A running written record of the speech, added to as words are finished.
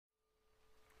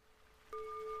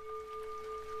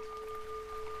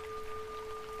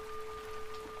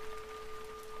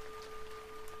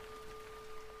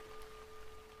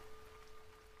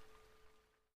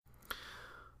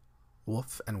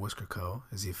Wolf and Whisker Co.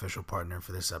 is the official partner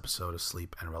for this episode of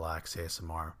Sleep and Relax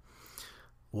ASMR.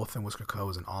 Wolf and Whisker Co.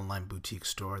 is an online boutique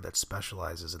store that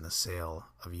specializes in the sale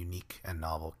of unique and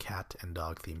novel cat and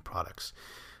dog themed products.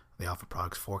 They offer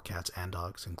products for cats and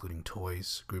dogs, including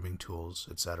toys, grooming tools,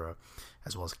 etc.,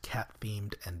 as well as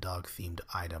cat-themed and dog-themed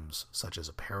items such as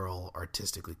apparel,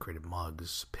 artistically created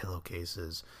mugs,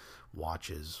 pillowcases,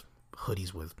 watches,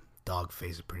 hoodies with dog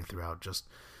faces printed throughout, just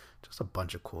a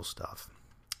bunch of cool stuff.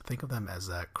 Think of them as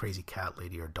that crazy cat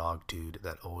lady or dog dude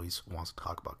that always wants to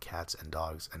talk about cats and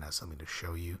dogs and has something to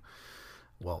show you.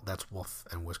 Well, that's Wolf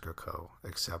and Whisker Co.,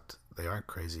 except they aren't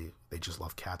crazy. They just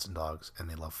love cats and dogs, and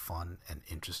they love fun and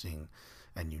interesting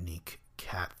and unique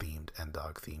cat-themed and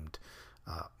dog-themed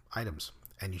items.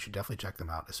 And you should definitely check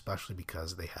them out, especially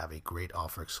because they have a great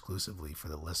offer exclusively for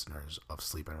the listeners of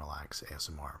Sleep and Relax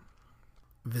ASMR.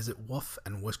 Visit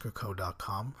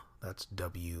wolfandwhiskerco.com. That's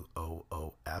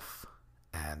WOOF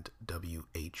and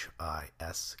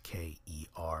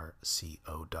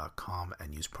WHISKERCO.com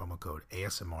and use promo code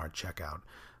ASMR at checkout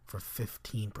for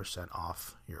 15%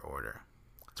 off your order.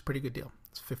 It's a pretty good deal.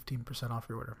 It's 15% off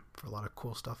your order for a lot of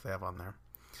cool stuff they have on there.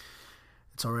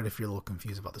 It's alright if you're a little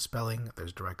confused about the spelling.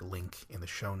 There's a direct link in the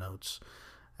show notes.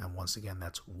 And once again,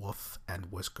 that's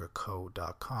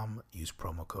wolfandwhiskerco.com. Use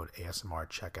promo code ASMR at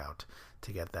checkout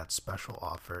to get that special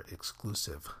offer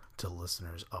exclusive to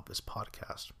listeners of this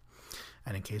podcast.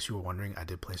 And in case you were wondering, I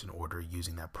did place an order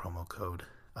using that promo code.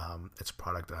 It's a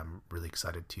product that I'm really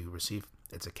excited to receive.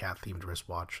 It's a cat-themed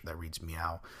wristwatch that reads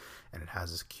meow, and it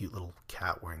has this cute little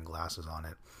cat wearing glasses on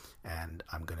it. And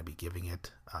I'm going to be giving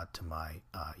it to my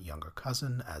younger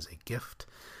cousin as a gift,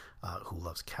 who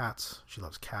loves cats. She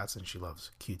loves cats, and she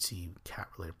loves cutesy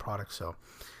cat-related products. So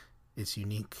it's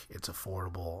unique, it's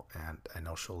affordable, and I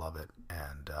know she'll love it.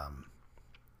 And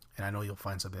I know you'll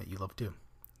find something that you love too.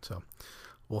 So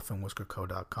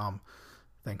wolfandwhiskerco.com.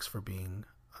 Thanks for being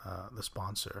the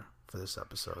sponsor for this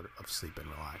episode of Sleep and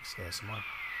Relax ASMR.